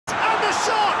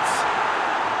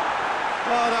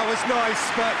Oh, that was nice,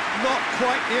 but not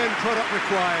quite the end product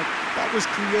required. That was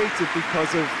created because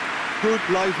of good,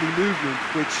 lively movement,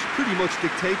 which pretty much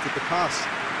dictated the pass.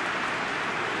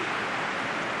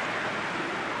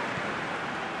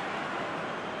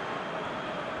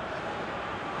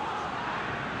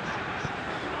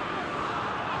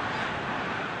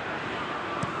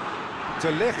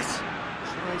 De Ligt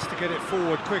tries to get it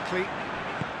forward quickly.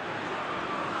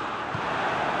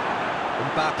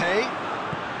 Mbappe.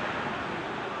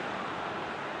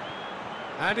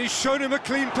 And he's shown him a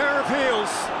clean pair of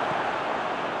heels.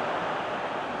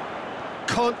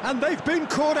 And they've been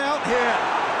caught out here.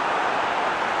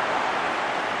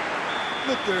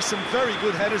 Look, there are some very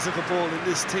good headers of the ball in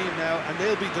this team now, and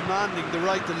they'll be demanding the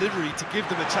right delivery to give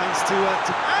them a chance to...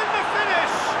 And the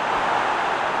finish!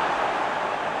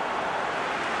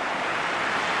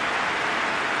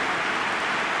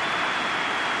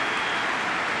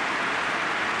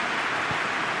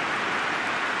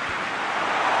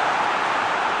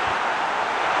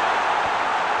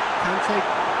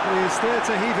 Is there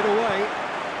to heave it away,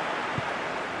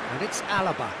 and it's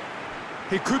Alaba.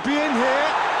 He could be in here.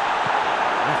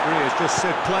 The referee has just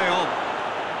said play on.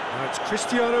 Now it's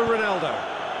Cristiano Ronaldo.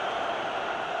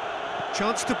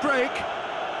 Chance to break.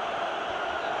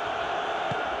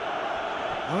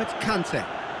 Now it's Kante.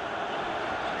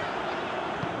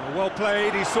 Oh, well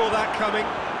played, he saw that coming.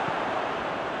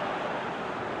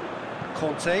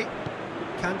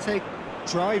 Kante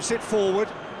drives it forward.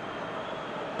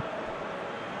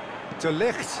 De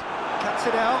Ligt cuts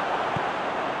it out.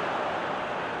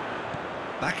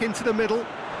 Back into the middle.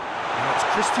 Now it's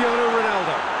Cristiano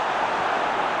Ronaldo.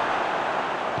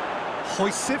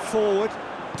 Hoists it forward,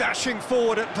 dashing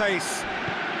forward at pace. It's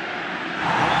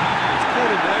caught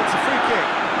him there, it's a free kick.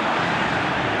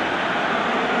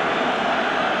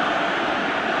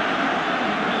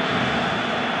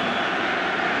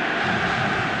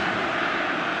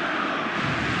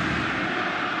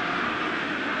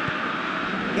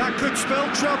 That could spell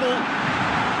trouble.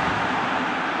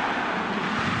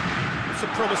 It's a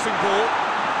promising ball.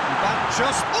 And that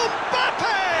just...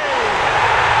 Mbappe!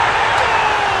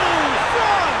 Goal!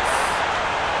 France!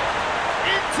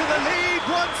 Into the lead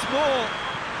once more.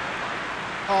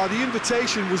 Oh, the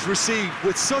invitation was received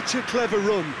with such a clever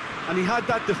run, and he had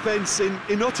that defence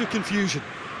in utter confusion.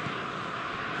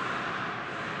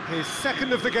 His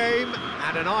second of the game,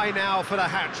 and an eye now for the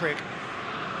hat-trick.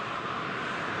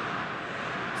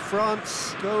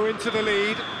 France go into the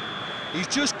lead. He's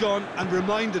just gone and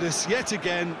reminded us yet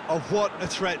again of what a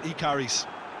threat he carries.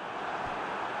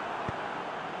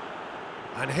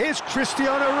 And here's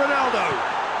Cristiano Ronaldo.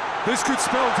 This could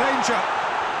spell danger.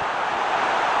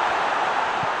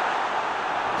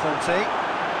 Conte.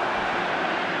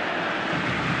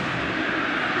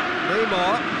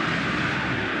 Neymar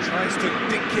tries to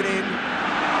dink it in.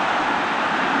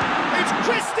 It's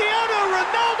Cristiano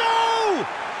Ronaldo!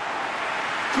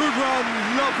 Good run,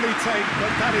 lovely take, but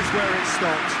that is where it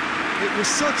stopped. It was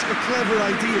such a clever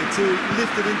idea to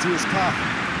lift it into his path.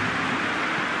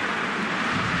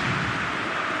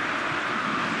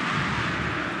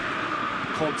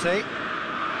 Conte.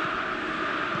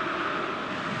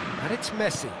 And it's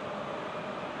Messi.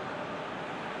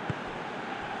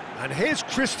 And here's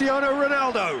Cristiano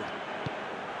Ronaldo.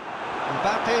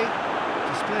 Mbappe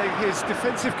displaying his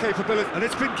defensive capability, and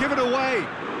it's been given away.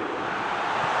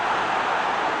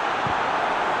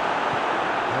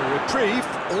 Reprieve,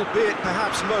 albeit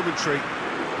perhaps momentary.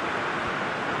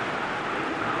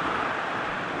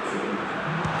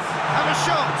 Have a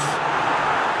shot!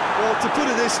 Well, to put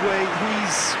it this way,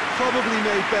 he's probably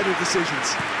made better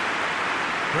decisions.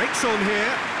 Breaks on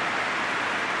here.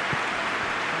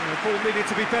 The ball needed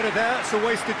to be better there, it's a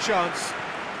wasted chance.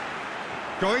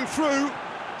 Going through,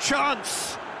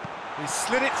 chance! He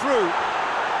slid it through.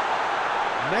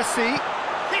 Messi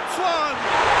hits one!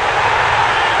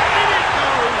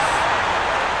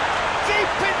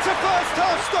 Deep into first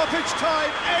half stoppage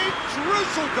time, a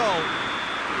crucial goal.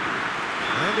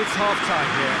 And it's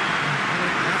half-time here. And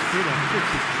it has been a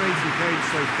pretty crazy game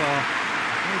so far.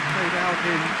 They've played out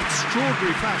in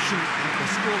extraordinary fashion, and the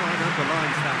scoreline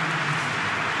underlines that.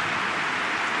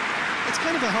 It's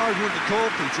kind of a hard one to call,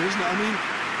 Peter, isn't it? I mean,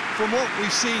 from what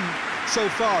we've seen so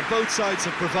far, both sides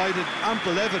have provided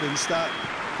ample evidence that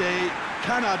they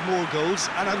can add more goals,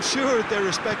 and I'm sure their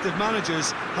respective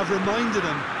managers have reminded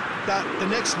them that the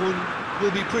next one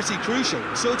will be pretty crucial.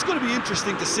 So it's going to be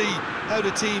interesting to see how the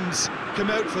teams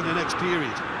come out for the next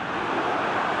period.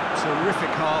 Terrific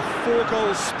half, 4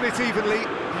 goals split evenly,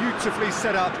 beautifully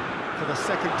set up for the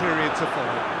second period to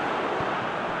follow.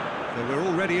 So we're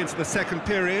already into the second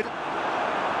period.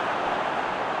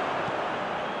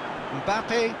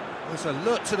 Mbappe was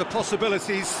alert to the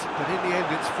possibilities, but in the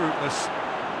end it's fruitless.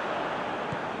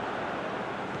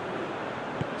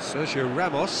 Sergio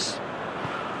Ramos.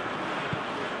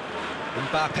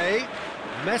 Mbappe.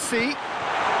 Messi.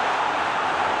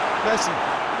 Messi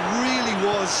really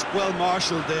was well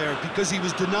marshalled there because he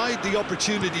was denied the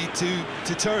opportunity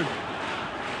to turn.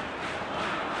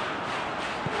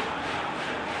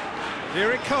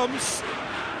 Here it comes.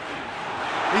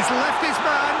 He's left his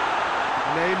man.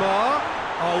 Neymar.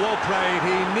 Oh, well played.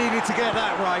 He needed to get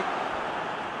that right.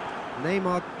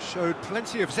 Neymar showed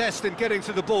plenty of zest in getting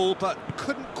to the ball, but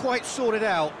couldn't quite sort it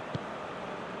out.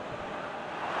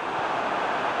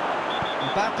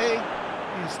 Mbappe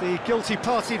is the guilty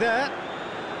party there.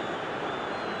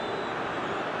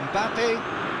 Mbappe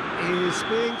is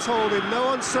being told in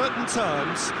no uncertain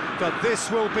terms that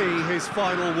this will be his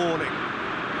final warning.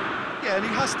 Yeah, and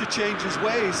he has to change his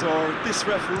ways, or this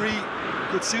referee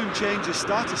could soon change his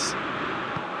status.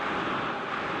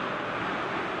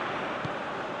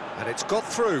 And it's got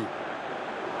through.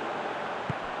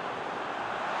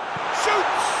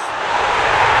 Shoots!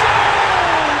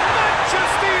 Goal!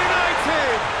 Manchester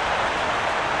United!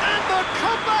 And the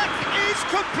comeback is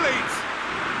complete.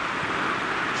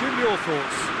 Jim, your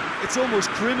thoughts? It's almost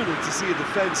criminal to see a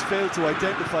defence fail to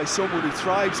identify someone who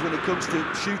thrives when it comes to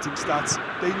shooting stats.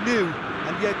 They knew,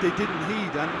 and yet they didn't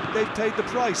heed, and they've paid the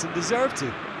price and deserve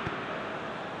to.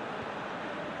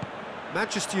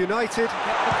 Manchester United,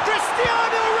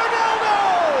 Cristiano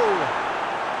Ronaldo!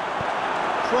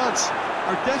 France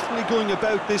are definitely going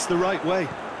about this the right way.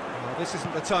 Well, this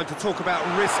isn't the time to talk about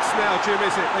risks now, Jim,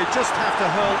 is it? They just have to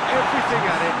hurl everything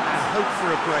at it and hope for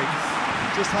a break.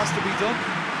 Just has to be done.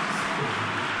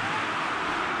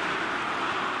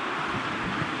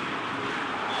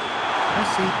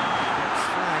 Messi gets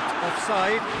flagged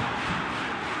offside.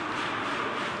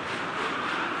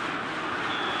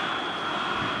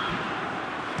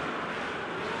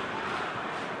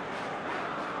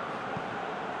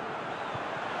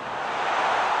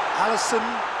 Alisson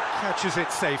catches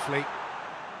it safely.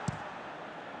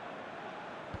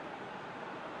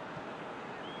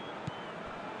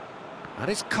 And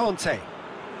it's Conte.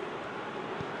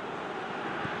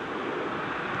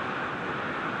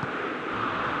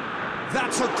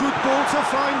 That's a good ball to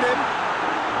find him.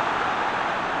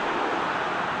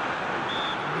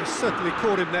 He certainly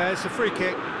caught him there. It's a free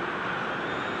kick.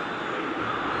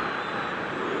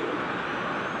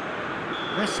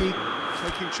 Messi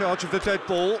taking charge of the dead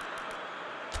ball.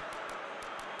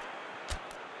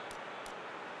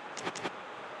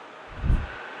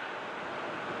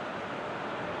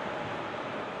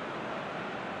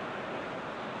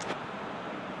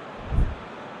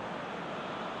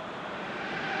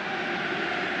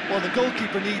 Well, the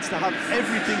goalkeeper needs to have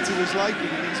everything to his liking,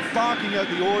 and he's barking out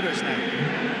the orders now.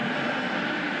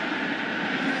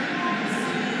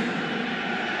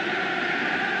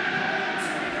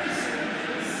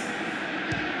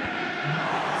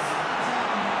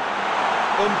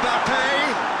 Mbappe!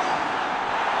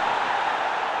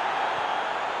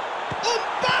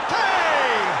 Mbappe!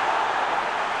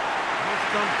 He's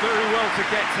done very well to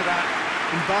get to that.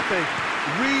 Mbappe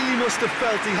really must have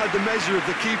felt he had the measure of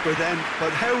the keeper then,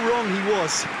 but how wrong he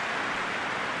was.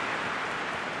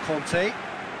 Conte.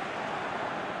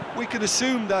 We can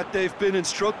assume that they've been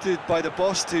instructed by the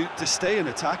boss to stay in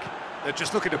attack. They're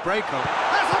just looking to break on.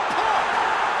 There's a pop!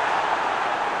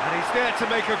 And he's there to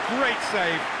make a great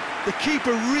save. The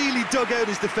keeper really dug out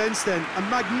his defence then, a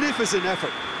magnificent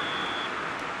effort.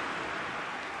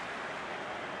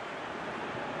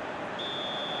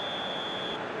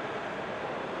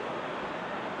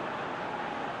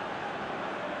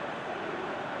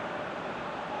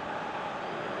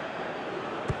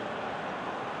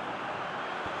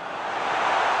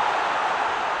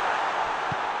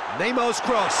 Neymar's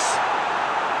cross.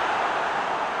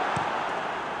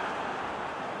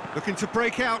 Looking to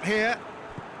break out here.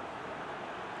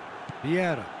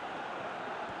 Vieira.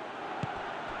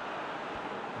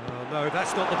 Oh no,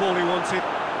 that's not the ball he wanted.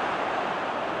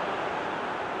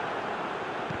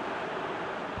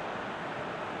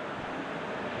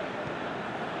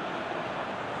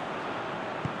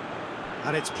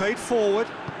 And it's played forward.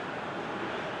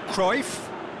 Cruyff.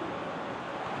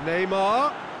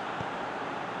 Neymar.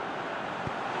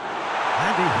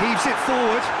 And he heaves it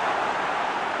forward.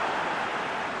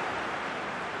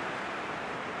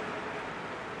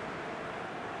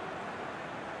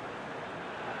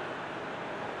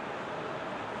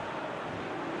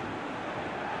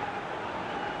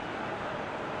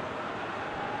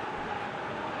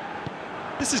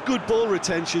 This is good ball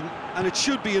retention, and it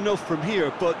should be enough from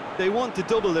here, but they want to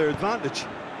double their advantage.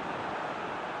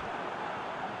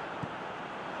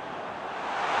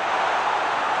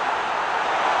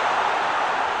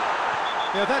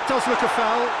 Yeah, that does look a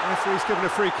foul. Referee's given a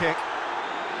free kick.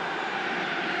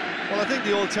 Well, I think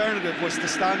the alternative was to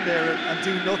stand there and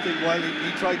do nothing while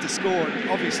he tried to score.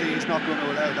 Obviously, he's not going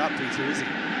to allow that, Peter, is he?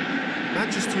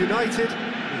 Manchester United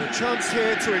with a chance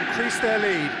here to increase their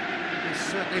lead. It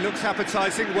certainly looks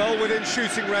appetising, well within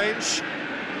shooting range.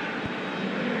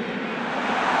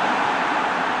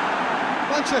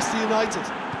 Manchester United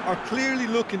are clearly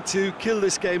looking to kill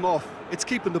this game off. It's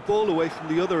keeping the ball away from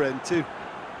the other end too.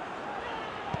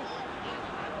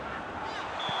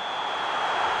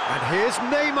 And here's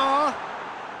Neymar.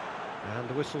 And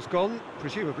the whistle's gone,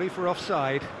 presumably for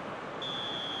offside.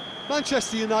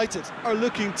 Manchester United are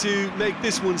looking to make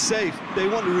this one safe. They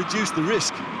want to reduce the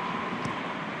risk.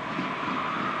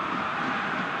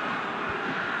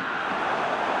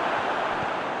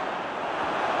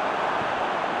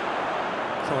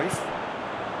 Cruyff.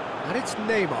 And it's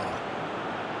Neymar.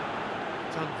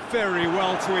 Done very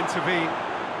well to intervene.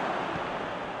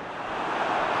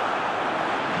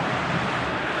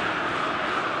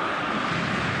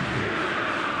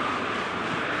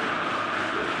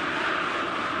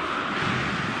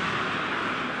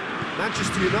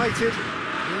 Manchester United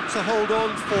need to hold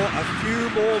on for a few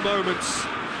more moments.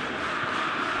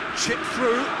 Chip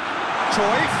through.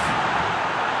 Cruyff.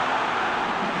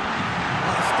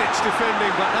 Last-ditch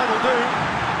defending, but that'll do.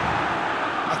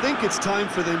 I think it's time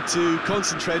for them to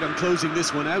concentrate on closing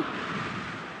this one out.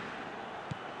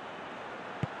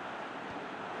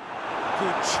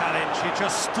 Good challenge, he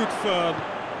just stood firm.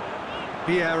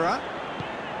 Vieira.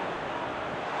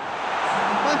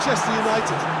 Manchester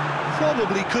United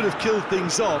probably could have killed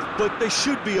things off, but they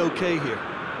should be okay here.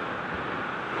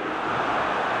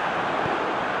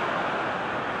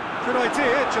 Good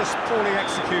idea, just poorly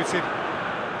executed.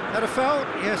 Had a foul?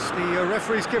 Yes, the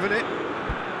referee's given it.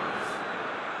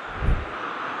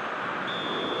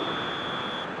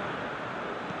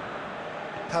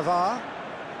 Pavard.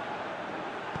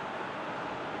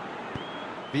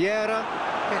 Vieira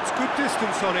gets good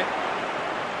distance on it.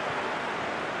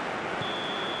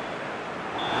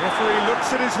 The referee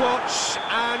looks at his watch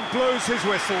and blows his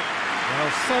whistle.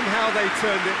 Well, somehow they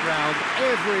turned it round.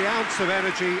 Every ounce of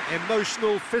energy,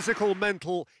 emotional, physical,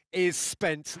 mental, is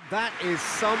spent. That is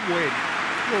some win.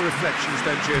 Your reflections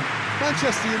then, Jim?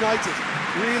 Manchester United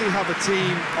really have a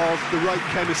team of the right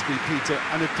chemistry, Peter,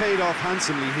 and it paid off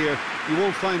handsomely here. You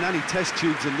won't find any test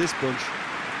tubes in this bunch.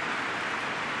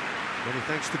 Many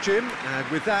thanks to Jim, and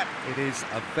with that, it is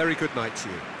a very good night to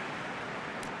you.